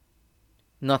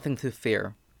Nothing to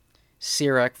fear.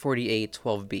 Sirach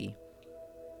 48:12b.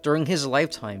 During his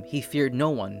lifetime, he feared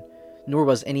no one, nor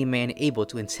was any man able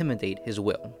to intimidate his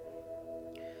will.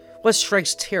 What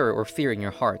strikes terror or fear in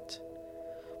your heart?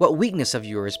 What weakness of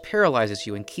yours paralyzes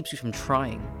you and keeps you from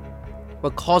trying?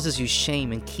 What causes you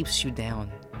shame and keeps you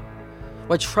down?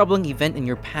 What troubling event in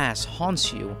your past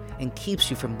haunts you and keeps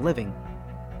you from living?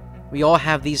 We all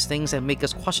have these things that make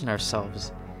us question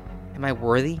ourselves. Am I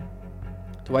worthy?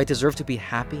 Do I deserve to be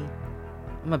happy?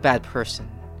 I'm a bad person.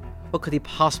 What could he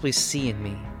possibly see in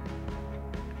me?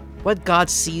 What God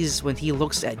sees when he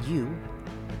looks at you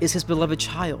is his beloved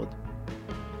child.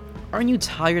 Aren't you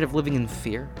tired of living in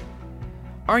fear?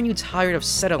 Aren't you tired of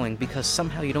settling because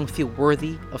somehow you don't feel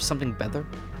worthy of something better?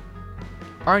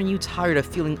 Aren't you tired of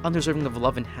feeling undeserving of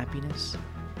love and happiness?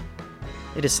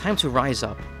 It is time to rise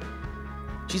up.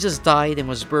 Jesus died and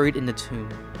was buried in the tomb.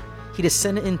 He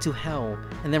descended into hell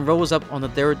and then rose up on the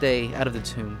third day out of the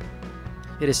tomb.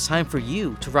 It is time for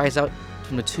you to rise out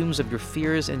from the tombs of your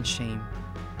fears and shame.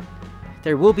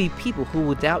 There will be people who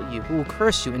will doubt you, who will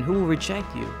curse you, and who will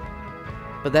reject you.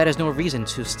 But that is no reason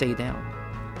to stay down.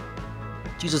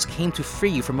 Jesus came to free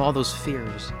you from all those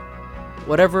fears.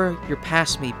 Whatever your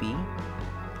past may be,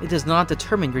 it does not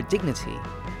determine your dignity.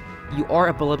 You are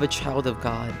a beloved child of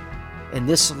God, and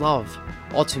this love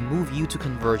ought to move you to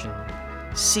conversion,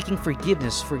 seeking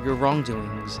forgiveness for your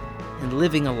wrongdoings, and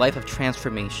living a life of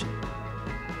transformation.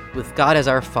 With God as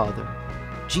our Father,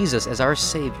 Jesus as our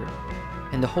Savior,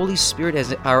 and the Holy Spirit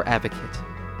as our advocate,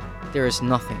 there is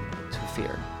nothing to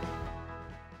fear.